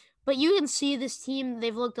 But you can see this team,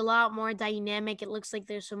 they've looked a lot more dynamic. It looks like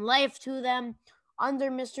there's some life to them under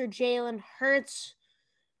Mr. Jalen Hurts.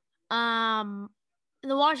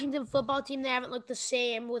 The Washington football team, they haven't looked the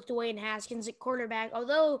same with Dwayne Haskins at quarterback,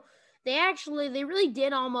 although they really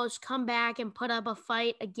did almost come back and put up a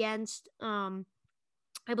fight against, I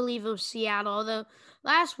believe it was Seattle. Although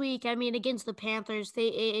last week, against the Panthers,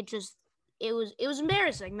 it was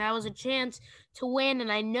embarrassing. That was a chance to win,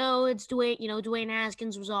 and I know it's Dwayne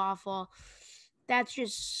Haskins was awful. That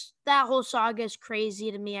whole saga is crazy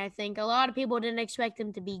to me. I think a lot of people didn't expect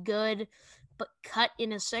him to be good, but cut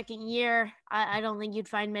in a second year, I don't think you'd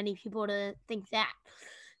find many people to think that.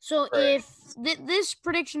 So right. If this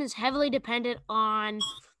prediction is heavily dependent on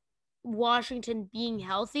Washington being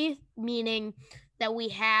healthy, meaning that we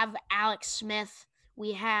have Alex Smith,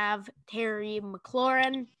 we have Terry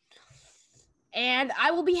McLaurin, and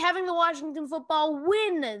I will be having the Washington football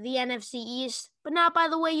win the NFC East, but not by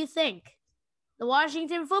the way you think. The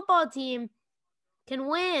Washington football team can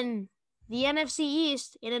win the NFC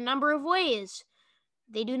East in a number of ways.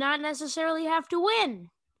 They do not necessarily have to win.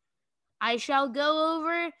 I shall go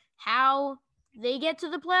over how they get to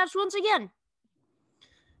the playoffs once again.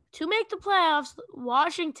 To make the playoffs,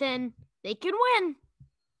 Washington, they can win,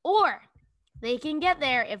 or they can get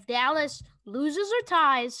there if Dallas loses or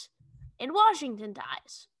ties and Washington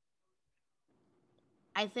ties.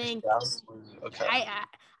 I think okay.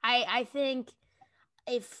 I think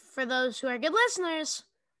if for those who are good listeners,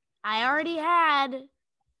 I already had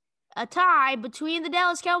a tie between the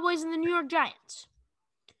Dallas Cowboys and the New York Giants.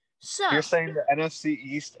 So you're saying the NFC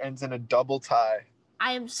East ends in a double tie?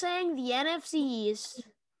 I am saying the NFC East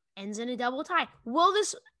ends in a double tie. Will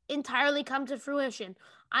this entirely come to fruition?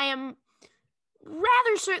 I am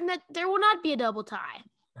rather certain that there will not be a double tie.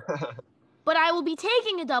 But I will be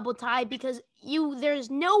taking a double tie because there's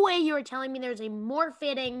no way you are telling me there's a more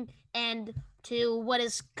fitting end to what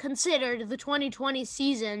is considered the 2020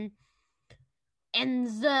 season and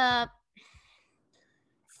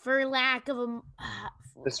for lack of a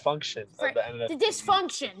dysfunction of the NFC. The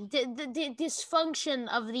dysfunction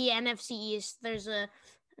of the NFC East. I'm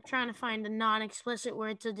trying to find a non-explicit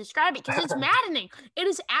word to describe it because it's maddening. It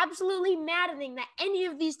is absolutely maddening that any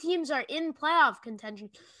of these teams are in playoff contention.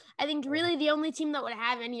 I think really the only team that would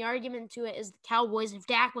have any argument to it is the Cowboys if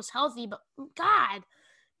Dak was healthy. But, God,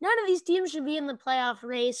 none of these teams should be in the playoff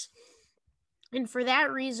race. And for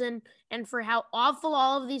that reason, and for how awful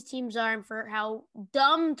all of these teams are, and for how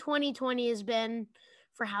dumb 2020 has been,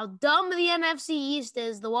 for how dumb the NFC East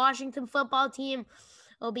is, the Washington football team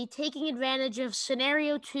will be taking advantage of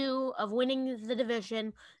scenario 2 of winning the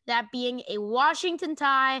division, that being a Washington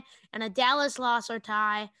tie and a Dallas loss or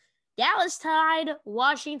tie. Dallas tied,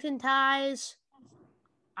 Washington ties.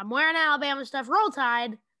 I'm wearing Alabama stuff. Roll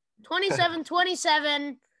Tide.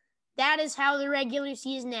 27-27. That is how the regular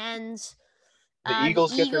season ends. The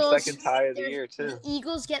Eagles get their second tie of the year, too. The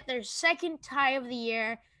Eagles get their second tie of the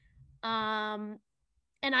year. And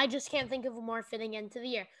I just can't think of a more fitting end to the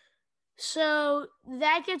year. So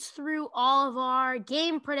that gets through all of our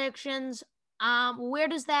game predictions. Where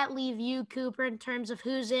does that leave you, Cooper, in terms of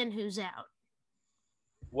who's in, who's out?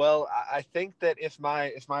 Well, I think that if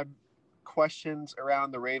my questions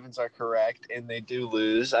around the Ravens are correct and they do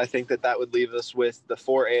lose, I think that would leave us with the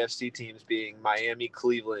 4 AFC teams being Miami,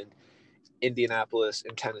 Cleveland, Indianapolis,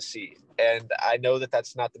 and Tennessee. And I know that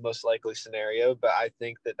that's not the most likely scenario, but I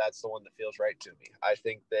think that that's the one that feels right to me. I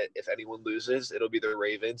think that if anyone loses, it'll be the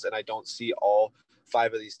Ravens, and I don't see all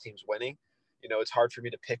 5 of these teams winning. You know, it's hard for me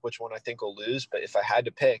to pick which one I think will lose, but if I had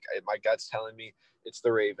to pick, my gut's telling me it's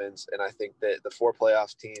the Ravens, and I think that the 4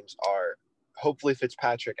 playoffs teams are hopefully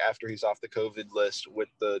Fitzpatrick after he's off the COVID list, with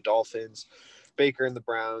the Dolphins, Baker and the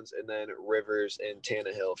Browns, and then Rivers and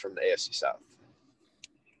Tannehill from the AFC South.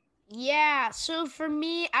 Yeah, so for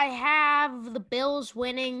me, I have the Bills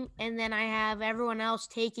winning, and then I have everyone else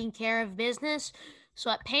taking care of business.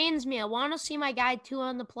 So it pains me. I want to see my guy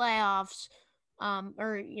Tua in the playoffs,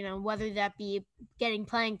 or, you know, whether that be getting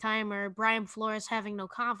playing time or Brian Flores having no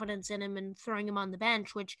confidence in him and throwing him on the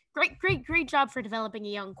bench, which great job for developing a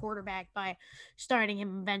young quarterback by starting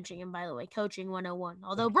him and benching him, by the way, coaching 101.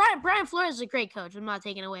 Although Brian Flores is a great coach. I'm not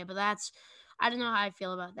taking away, but I don't know how I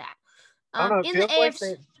feel about that. I don't know, in the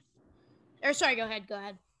AFC... Or sorry, go ahead.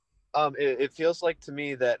 It feels like to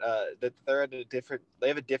me that that they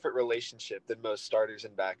have a different relationship than most starters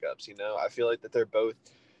and backups. You know, I feel like that they're both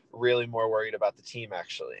really more worried about the team,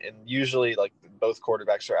 actually. And usually, like, both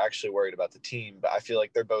quarterbacks are actually worried about the team, but I feel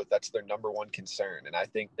like that's their number one concern. And I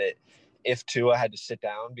think that if Tua had to sit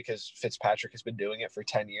down, because Fitzpatrick has been doing it for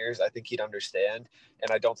 10 years, I think he'd understand. And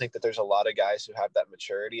I don't think that there's a lot of guys who have that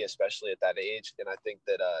maturity, especially at that age. And I think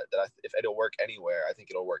that if it'll work anywhere, I think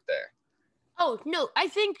it'll work there. Oh, no, I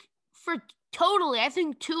think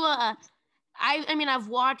Tua, I mean, I've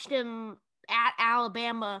watched him at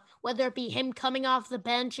Alabama, whether it be him coming off the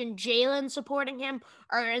bench and Jalen supporting him,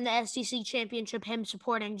 or in the SEC championship, him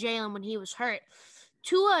supporting Jalen when he was hurt.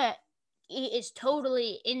 Tua is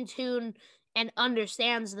totally in tune and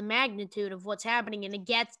understands the magnitude of what's happening, and it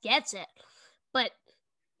gets it. But,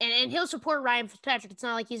 and he'll support Ryan Fitzpatrick. It's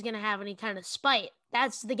not like he's going to have any kind of spite.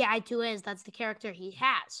 That's the guy Tua is. That's the character he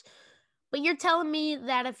has. But you're telling me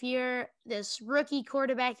that if you're this rookie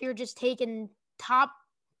quarterback, you're just taking top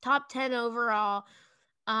 10 overall,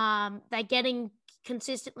 that getting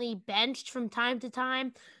consistently benched from time to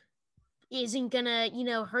time isn't going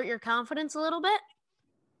to, hurt your confidence a little bit?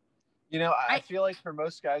 You know, I feel like for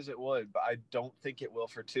most guys it would, but I don't think it will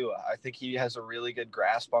for Tua. I think he has a really good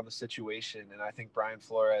grasp on the situation, and I think Brian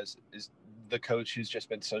Flores is the coach who's just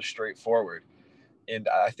been so straightforward. And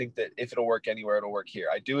I think that if it'll work anywhere, it'll work here.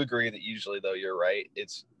 I do agree that usually, though, you're right.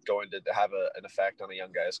 It's going to have an effect on a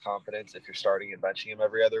young guy's confidence if you're starting and benching him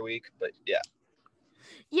every other week. But, yeah.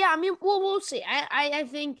 Yeah, I mean, we'll see. I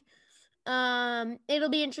think it'll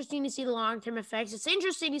be interesting to see the long-term effects. It's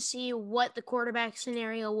interesting to see what the quarterback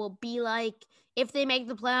scenario will be like if they make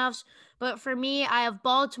the playoffs. But for me, I have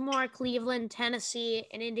Baltimore, Cleveland, Tennessee,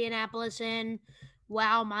 and Indianapolis in,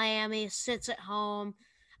 while Miami sits at home.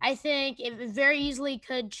 I think it very easily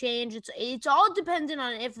could change. It's all dependent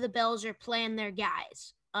on if the Bills are playing their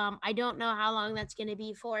guys. I don't know how long that's going to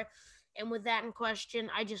be for. And with that in question,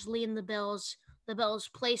 I just lean the Bills. The Bills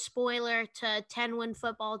play spoiler to 10-win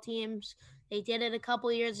football teams. They did it a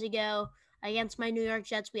couple years ago against my New York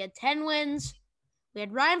Jets. We had 10 wins. We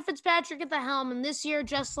had Ryan Fitzpatrick at the helm. And this year,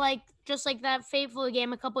 just like that fateful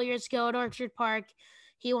game a couple years ago at Orchard Park,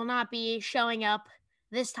 he will not be showing up.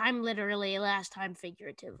 This time literally, last time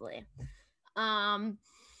figuratively.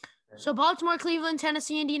 So Baltimore, Cleveland,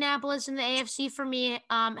 Tennessee, Indianapolis, and the AFC for me.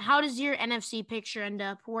 How does your NFC picture end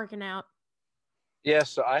up working out? Yeah,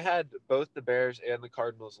 so I had both the Bears and the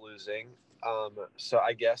Cardinals losing. So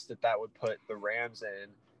I guess that would put the Rams in.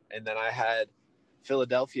 And then I had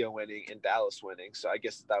Philadelphia winning and Dallas winning. So I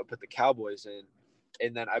guess that would put the Cowboys in.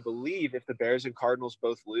 And then I believe if the Bears and Cardinals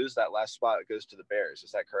both lose, that last spot goes to the Bears.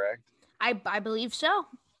 Is that correct? I believe so.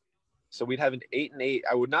 So we'd have an 8-8.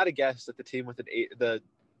 I would not have guessed that the team with an 8, the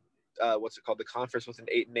conference with an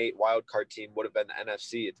 8-8 wild card team would have been the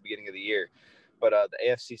NFC at the beginning of the year. But the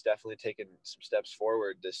AFC's definitely taken some steps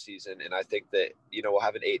forward this season, and I think that we'll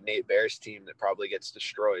have an 8-8 Bears team that probably gets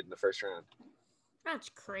destroyed in the first round. That's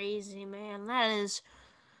crazy, man. That is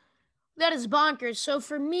bonkers. So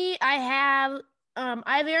for me, I have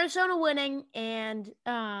Arizona winning, and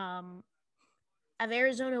I have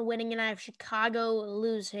Arizona winning, and I have Chicago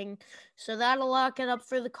losing. So that'll lock it up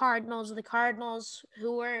for the Cardinals. The Cardinals,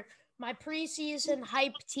 who were my preseason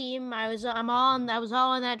hype team, I was all on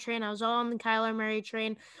that train. I was all on the Kyler Murray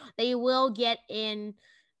train. They will get in.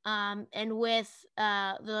 And with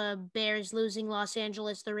the Bears losing Los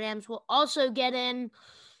Angeles, the Rams will also get in.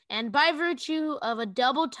 And by virtue of a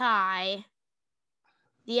double tie,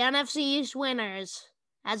 the NFC East winners,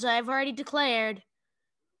 as I've already declared,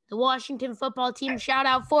 the Washington football team. Shout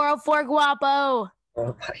out 404 Guapo. Oh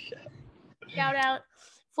my God. Shout out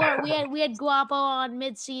we had Guapo on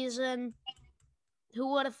midseason.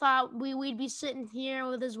 Who would have thought we'd be sitting here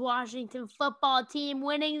with his Washington football team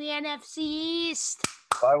winning the NFC East?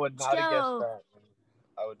 I would not have guessed that.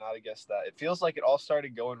 I would not have guessed that. It feels like it all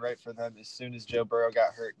started going right for them as soon as Joe Burrow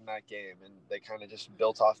got hurt in that game, and they kind of just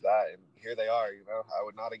built off that, and here they are. I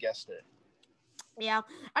would not have guessed it. Yeah,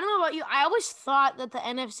 I don't know about you. I always thought that the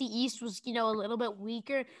NFC East was, a little bit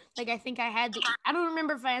weaker. Like, I think I don't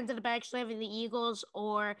remember if I ended up actually having the Eagles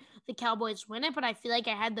or the Cowboys win it, but I feel like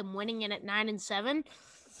I had them winning it at 9-7.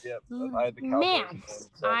 Yep, I had the Cowboys.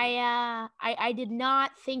 Man, I did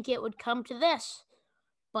not think it would come to this,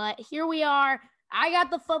 but here we are. I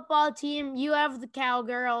got the football team. You have the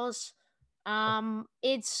Cowgirls.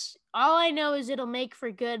 It's all I know is it'll make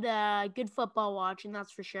for good football watching.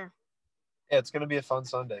 That's for sure. Yeah, it's going to be a fun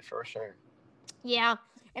Sunday for sure. Yeah,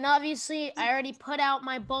 and obviously I already put out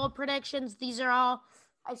my bowl predictions. These are all,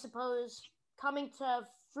 I suppose, coming to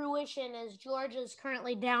fruition as Georgia's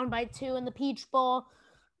currently down by 2 in the Peach Bowl.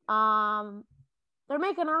 They're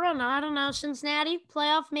making a run. I don't know, Cincinnati,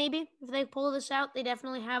 playoff maybe. If they pull this out, they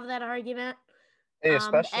definitely have that argument. Hey,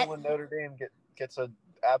 especially when Notre Dame gets an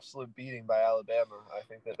absolute beating by Alabama. I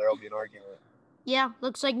think that there will be an argument. Yeah,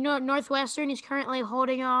 looks like Northwestern is currently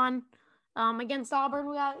holding on. Against Auburn,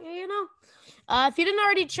 we got, if you didn't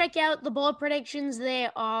already check out the bowl predictions, they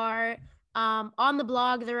are on the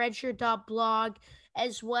blog, the redshirt.blog,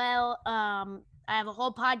 as well. I have a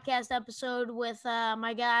whole podcast episode with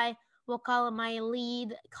my guy, we'll call him my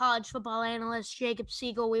lead college football analyst, Jacob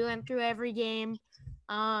Siegel. We went through every game.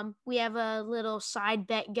 We have a little side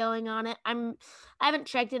bet going on it. I haven't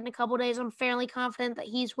checked it in a couple days. I'm fairly confident that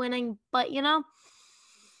he's winning, but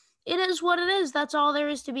it is what it is. That's all there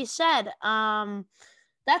is to be said.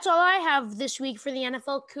 That's all I have this week for the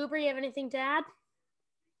NFL. Cooper, you have anything to add?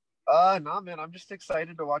 No, man. I'm just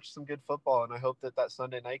excited to watch some good football, and I hope that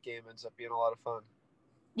Sunday night game ends up being a lot of fun.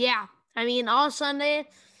 Yeah, I mean, all Sunday,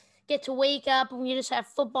 get to wake up and we just have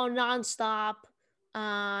football nonstop.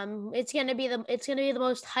 It's gonna be the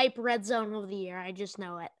most hype red zone of the year. I just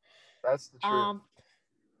know it. That's the truth.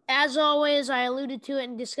 As always, I alluded to it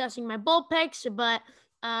in discussing my bowl picks, but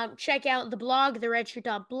check out the blog, the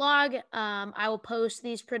redshirt.blog. I will post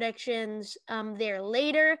these predictions there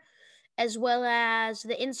later, as well as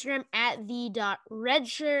the Instagram at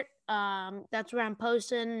the.redshirt. That's where I'm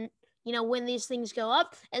posting, when these things go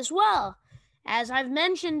up, as well as I've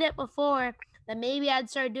mentioned it before, that maybe I'd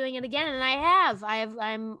start doing it again, and I have.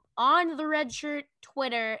 I'm on the Redshirt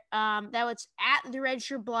Twitter. It's at the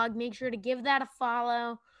Redshirt blog. Make sure to give that a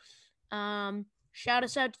follow. Shout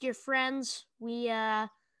us out to your friends. We, got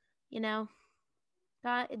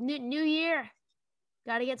new year.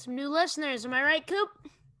 Got to get some new listeners. Am I right, Coop?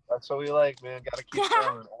 That's what we like, man. Got to keep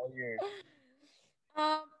going all year.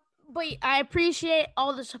 But I appreciate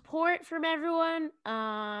all the support from everyone.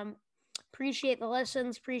 Appreciate the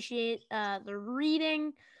listens. Appreciate the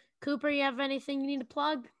reading. Cooper, you have anything you need to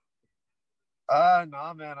plug?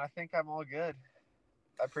 Nah, man. I think I'm all good.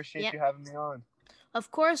 I appreciate you having me on. Of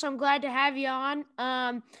course, I'm glad to have you on.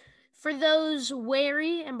 For those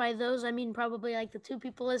wary, and by those I mean probably like the 2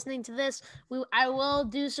 people listening to this, I will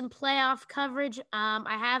do some playoff coverage.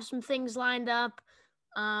 I have some things lined up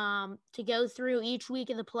to go through each week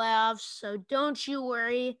of the playoffs, so don't you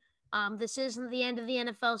worry. This isn't the end of the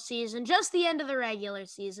NFL season, just the end of the regular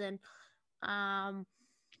season. And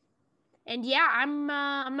yeah, I'm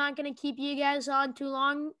not gonna keep you guys on too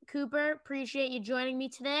long. Cooper, appreciate you joining me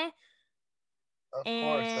today. Of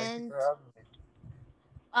course, thank you for having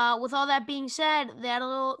me. With all that being said,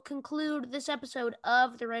 that'll conclude this episode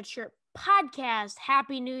of the Red Shirt podcast.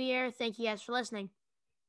 Happy New Year. Thank you guys for listening.